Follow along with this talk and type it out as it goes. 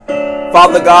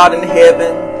Father God in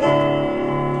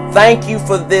heaven, thank you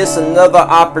for this another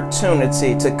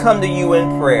opportunity to come to you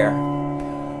in prayer.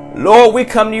 Lord, we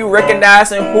come to you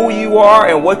recognizing who you are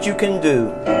and what you can do.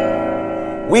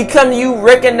 We come to you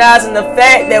recognizing the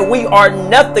fact that we are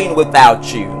nothing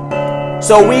without you.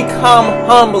 So we come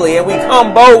humbly and we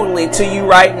come boldly to you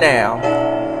right now.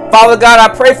 Father God,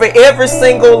 I pray for every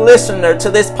single listener to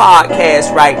this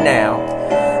podcast right now.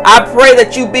 I pray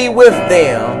that you be with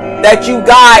them, that you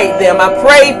guide them. I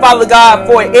pray, Father God,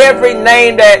 for every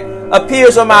name that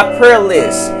appears on my prayer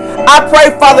list. I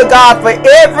pray, Father God, for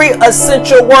every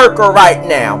essential worker right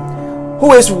now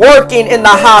who is working in the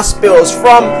hospitals,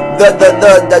 from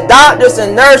the doctors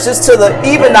and nurses to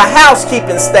even the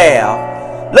housekeeping staff.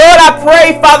 Lord, I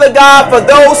pray, Father God, for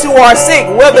those who are sick,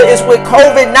 whether it's with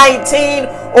COVID-19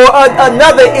 or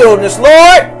another illness.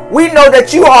 Lord, we know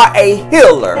that you are a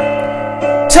healer.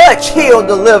 Touch, heal,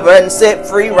 deliver, and set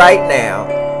free right now.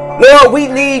 Lord, we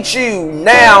need you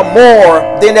now more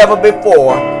than ever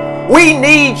before. We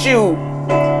need you,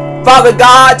 Father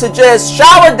God, to just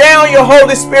shower down your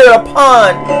Holy Spirit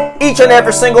upon each and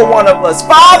every single one of us.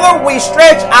 Father, we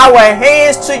stretch our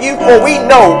hands to you, for we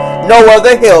know no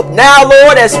other help. Now,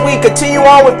 Lord, as we continue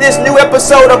on with this new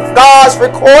episode of God's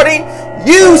Recording,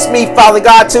 use me, Father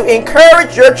God, to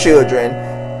encourage your children.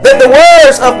 Let the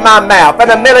words of my mouth and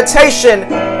the meditation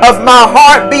of my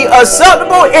heart be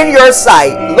acceptable in your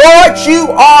sight. Lord,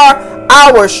 you are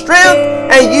our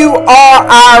strength and you are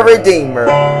our Redeemer.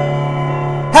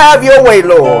 Have your way,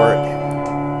 Lord.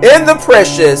 In the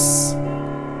precious,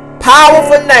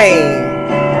 powerful name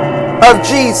of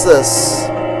Jesus,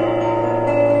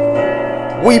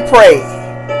 we pray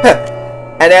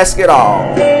and ask it all.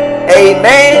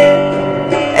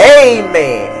 Amen.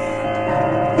 Amen.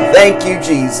 Thank you,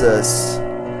 Jesus.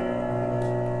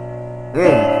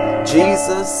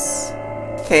 Jesus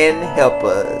can help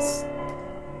us,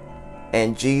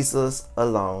 and Jesus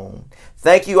alone.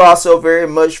 Thank you all so very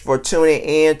much for tuning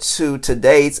in to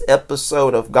today's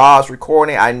episode of God's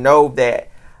Recording. I know that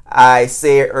I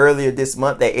said earlier this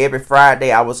month that every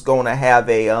Friday I was going to have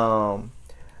a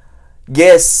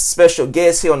special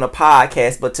guest here on the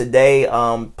podcast, but today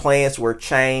plans were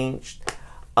changed.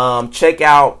 Check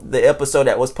out the episode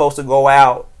that was supposed to go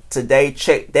out today.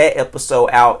 Check that episode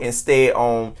out instead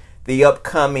on the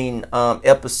upcoming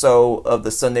episode of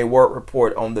the Sunday Word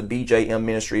Report on the BJM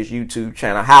Ministries YouTube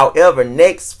channel. However,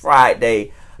 next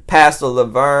Friday, Pastor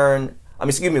Levon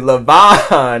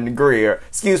Greer,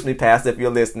 excuse me, Pastor, if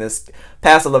you're listening,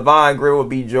 Pastor Levon Greer will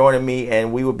be joining me,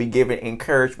 and we will be giving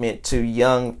encouragement to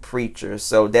young preachers.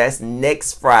 So that's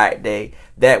next Friday.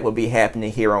 That will be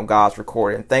happening here on God's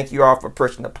Recording. Thank you all for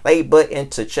pushing the play button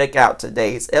to check out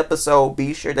today's episode.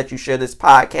 Be sure that you share this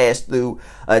podcast through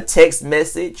a text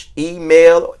message,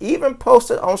 email, or even post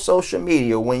it on social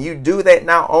media. When you do that,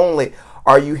 not only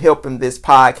are you helping this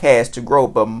podcast to grow,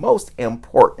 but most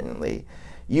importantly,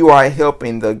 you are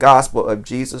helping the gospel of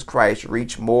Jesus Christ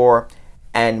reach more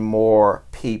and more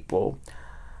people.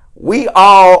 We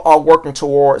all are working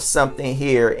towards something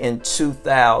here in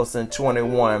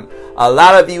 2021. A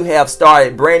lot of you have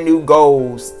started brand new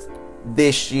goals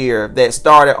this year that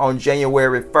started on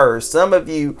January 1st. Some of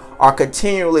you are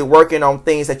continually working on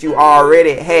things that you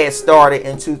already had started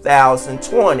in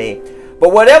 2020.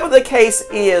 But whatever the case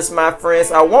is, my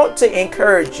friends, I want to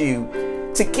encourage you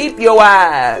to keep your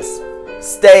eyes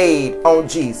stayed on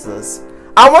Jesus.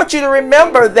 I want you to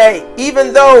remember that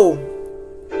even though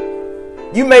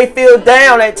you may feel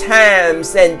down at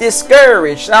times and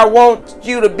discouraged, I want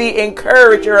you to be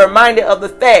encouraged and reminded of the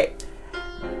fact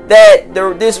that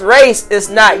this race is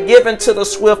not given to the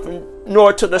swift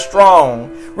nor to the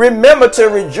strong. Remember to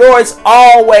rejoice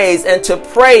always and to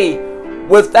pray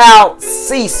without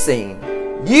ceasing.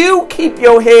 You keep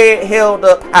your head held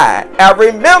up high. And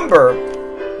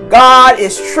remember, God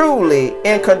is truly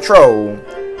in control.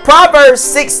 Proverbs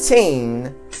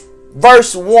 16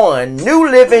 verse 1, New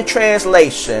Living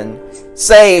Translation,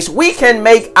 says, we can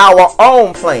make our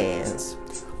own plans,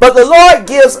 but the Lord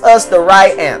gives us the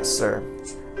right answer.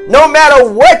 No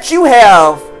matter what you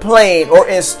have planned or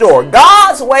in store,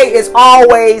 God's way is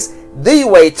always the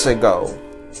way to go.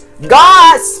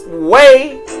 God's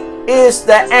way is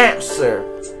the answer.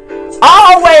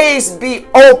 Always be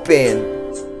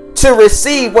open to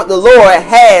receive what the Lord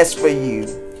has for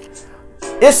you.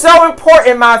 It's so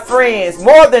important, my friends,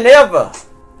 more than ever,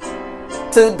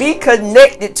 to be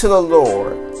connected to the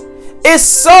Lord. It's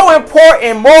so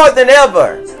important more than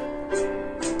ever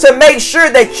to make sure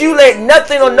that you let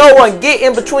nothing or no one get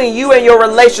in between you and your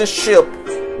relationship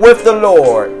with the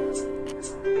Lord.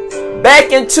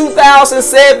 Back in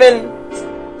 2007,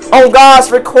 on God's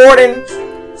Recording,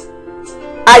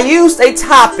 I used a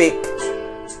topic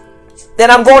that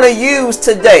I'm going to use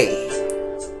today.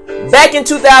 Back in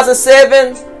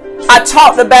 2007, I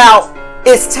talked about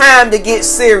it's time to get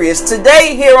serious.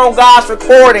 Today, here on God's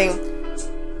Recording,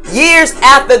 years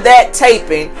after that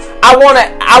taping,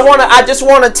 I just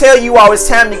want to tell you all it's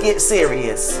time to get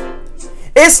serious.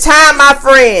 It's time, my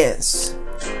friends,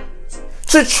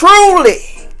 to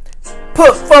truly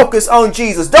put focus on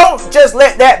Jesus. Don't just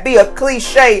let that be a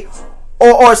cliche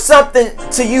or something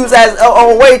to use as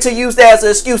a way to use that as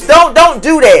an excuse. Don't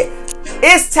do that.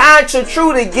 It's time to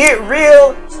truly get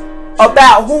real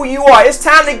about who you are. It's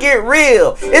time to get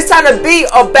real. It's time to be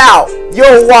about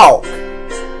your walk.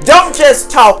 Don't just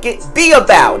talk it, be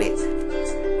about it.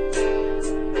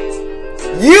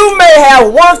 You may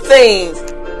have one thing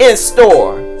in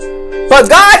store, but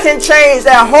God can change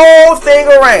that whole thing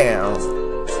around.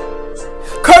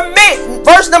 Commit,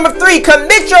 verse number 3,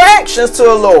 commit your actions to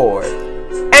the Lord,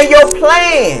 and your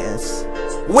plans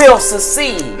will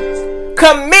succeed.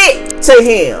 Commit to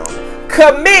Him.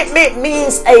 Commitment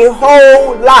means a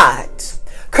whole lot.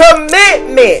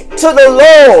 Commitment to the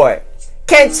Lord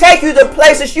can take you to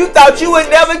places you thought you would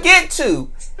never get to.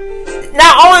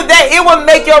 Not only that, it will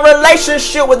make your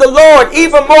relationship with the Lord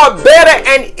even more better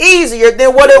and easier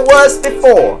than what it was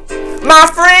before. My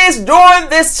friends, during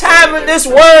this time in this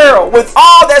world, with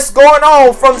all that's going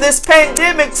on, from this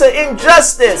pandemic to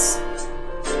injustice,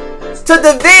 to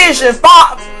division,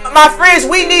 my friends,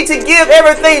 we need to give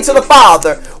everything to the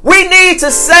Father. We need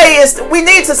to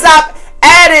stop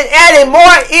adding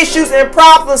more issues and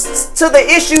problems to the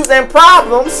issues and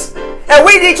problems. And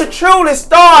we need to truly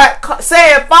start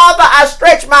saying, Father, I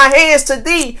stretch my hands to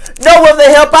Thee. No other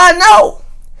help I know.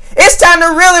 It's time to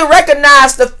really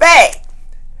recognize the fact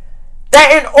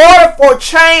that in order for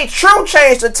true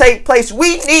change to take place,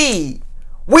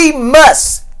 we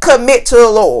must commit to the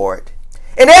Lord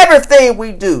in everything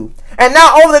we do. And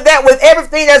not only that, with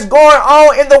everything that's going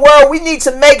on in the world, we need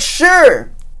to make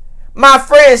sure, my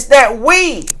friends, that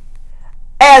we,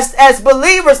 as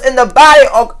believers in the body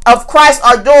of Christ,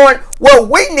 are doing what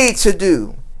we need to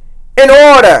do in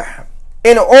order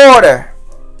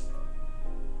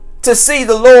to see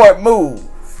the Lord move.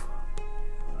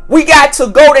 We got to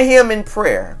go to Him in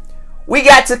prayer. We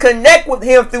got to connect with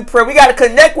Him through prayer. We got to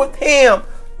connect with Him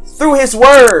through His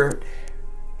Word.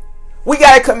 We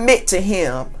got to commit to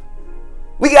Him.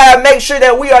 We got to make sure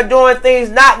that we are doing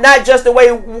things not just the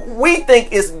way we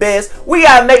think is best. We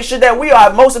got to make sure that we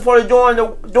are, most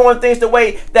importantly, doing things the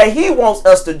way that He wants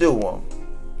us to do them.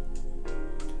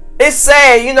 It's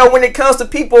sad, when it comes to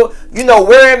people,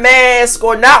 wearing masks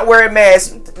or not wearing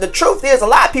masks. The truth is, a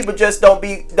lot of people just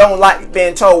don't like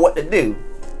being told what to do.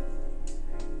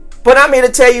 But I'm here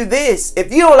to tell you this.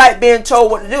 If you don't like being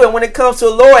told what to do, and when it comes to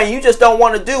the Lord and you just don't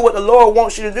want to do what the Lord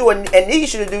wants you to do and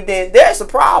needs you to do, then there's a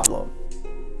problem.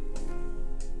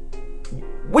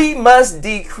 We must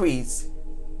decrease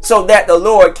so that the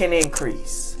Lord can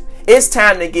increase. It's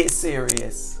time to get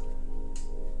serious.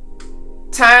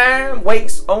 Time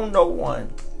waits on no one.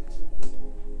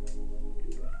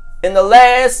 In the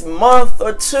last month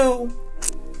or two,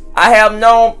 I have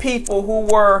known people who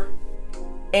were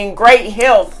in great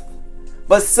health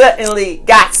but suddenly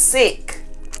got sick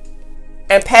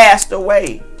and passed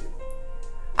away.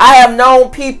 I have known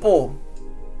people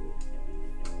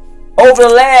over the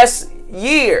last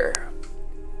year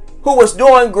who was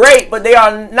doing great, but they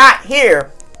are not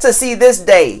here to see this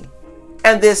day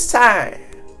and this time.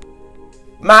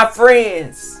 My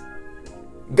friends,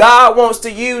 God wants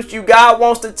to use you. God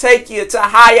wants to take you to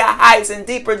higher heights and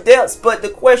deeper depths. But the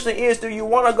question is, do you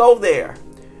want to go there?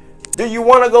 Do you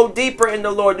want to go deeper in the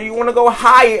Lord? Do you want to go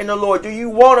higher in the Lord? Do you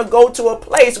want to go to a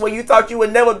place where you thought you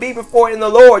would never be before in the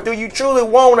Lord? Do you truly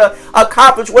want to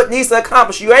accomplish what needs to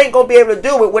accomplish? You ain't going to be able to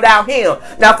do it without Him.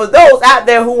 Now, for those out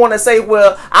there who want to say,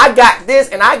 well, I got this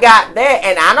and I got that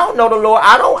and I don't know the Lord.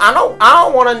 I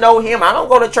don't want to know Him. I don't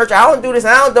go to church. I don't do this.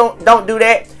 I don't do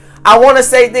that. I want to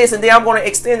say this, and then I'm going to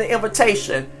extend the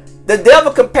invitation. The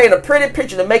devil can paint a pretty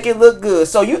picture to make it look good.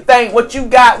 So you think what you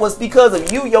got was because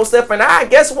of you, yourself, and I.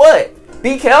 Guess what?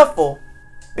 Be careful.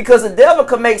 Because the devil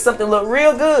can make something look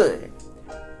real good.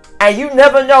 And you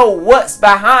never know what's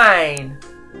behind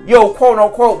your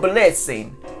quote-unquote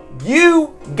blessing.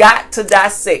 You got to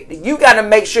dissect it. You got to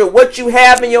make sure what you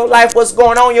have in your life, what's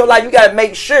going on in your life, you got to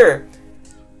make sure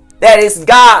that it's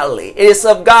godly. It's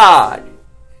of God.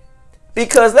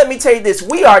 Because let me tell you this,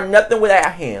 we are nothing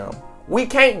without Him. We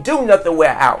can't do nothing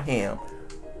without Him.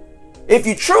 If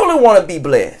you truly want to be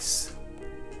blessed,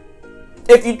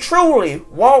 if you truly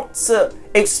want to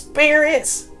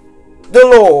experience the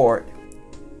Lord,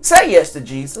 say yes to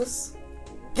Jesus.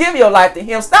 Give your life to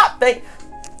Him. Stop thinking.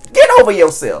 Get over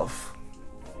yourself.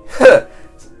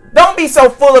 Don't be so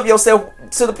full of yourself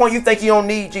to the point you think you don't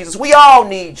need Jesus. We all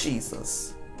need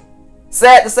Jesus.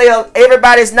 Sad to say,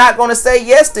 everybody's not going to say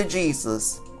yes to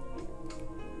Jesus.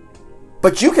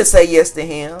 But you can say yes to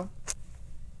him.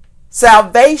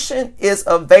 Salvation is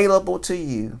available to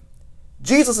you.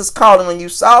 Jesus is calling on you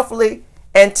softly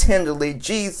and tenderly.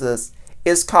 Jesus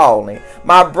is calling.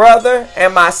 My brother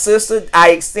and my sister,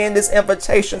 I extend this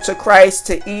invitation to Christ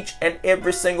to each and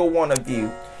every single one of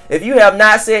you. If you have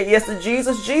not said yes to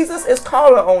Jesus, Jesus is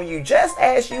calling on you just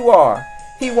as you are.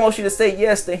 He wants you to say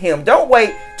yes to him. Don't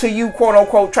wait till you, quote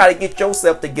unquote, try to get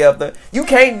yourself together. You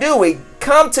can't do it.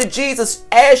 Come to Jesus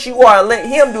as you are and let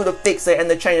him do the fixing and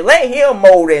the change. Let him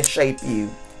mold and shape you.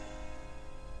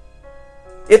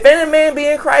 If any man be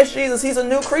in Christ Jesus, he's a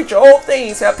new creature. Old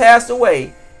things have passed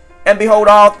away, and behold,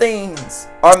 all things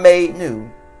are made new.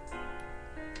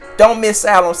 Don't miss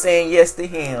out on saying yes to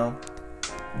him.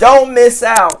 Don't miss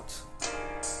out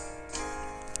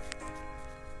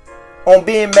on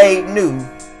being made new.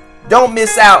 Don't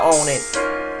miss out on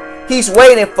it. He's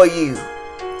waiting for you.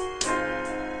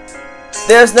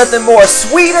 There's nothing more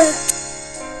sweeter.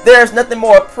 There's nothing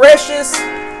more precious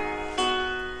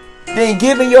than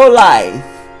giving your life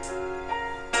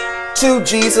to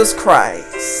Jesus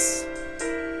Christ.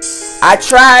 I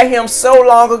tried him so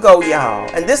long ago, y'all.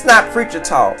 And this is not preacher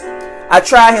talk. I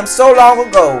tried him so long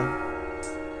ago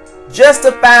just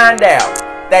to find out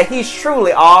that he's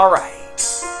truly alright.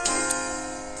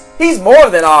 He's more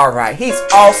than alright. He's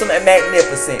awesome and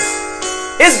magnificent.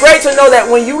 It's great to know that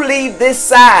when you leave this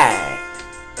side,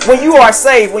 when you are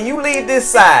saved, when you leave this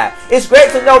side, it's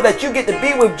great to know that you get to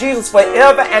be with Jesus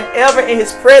forever and ever in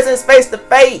his presence, face to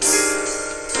face.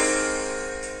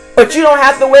 But you don't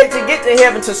have to wait to get to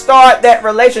heaven to start that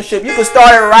relationship. You can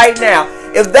start it right now.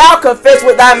 If thou confess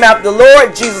with thy mouth the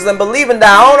Lord Jesus and believe in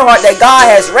thy own heart that God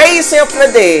has raised him from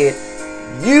the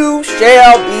dead, you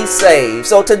shall be saved.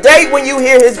 So today when you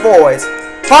hear his voice,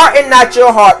 harden not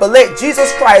your heart, but let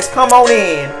Jesus Christ come on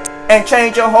in and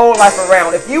change your whole life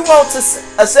around. If you want to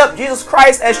accept Jesus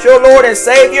Christ as your Lord and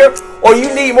Savior, or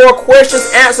you need more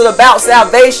questions answered about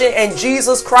salvation and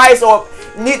Jesus Christ, or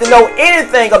need to know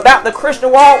anything about the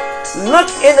Christian walk, look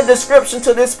in the description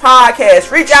to this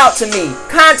podcast. Reach out to me.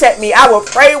 Contact me. I will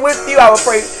pray with you. I will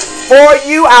pray for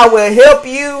you. I will help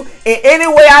you in any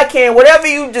way I can. Whatever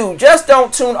you do, just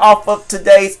don't tune off of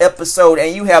today's episode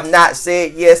and you have not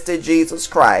said yes to Jesus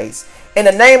Christ. In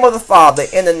the name of the Father,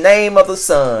 in the name of the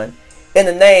Son, in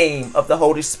the name of the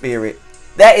Holy Spirit.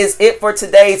 That is it for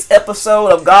today's episode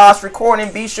of God's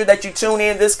Recording. Be sure that you tune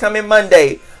in this coming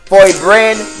Monday for a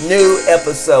brand new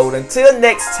episode. Until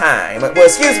next time,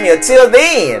 until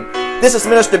then, this is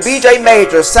Minister BJ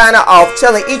Major signing off,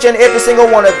 telling each and every single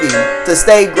one of you to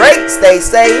stay great, stay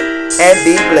safe, and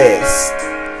be blessed.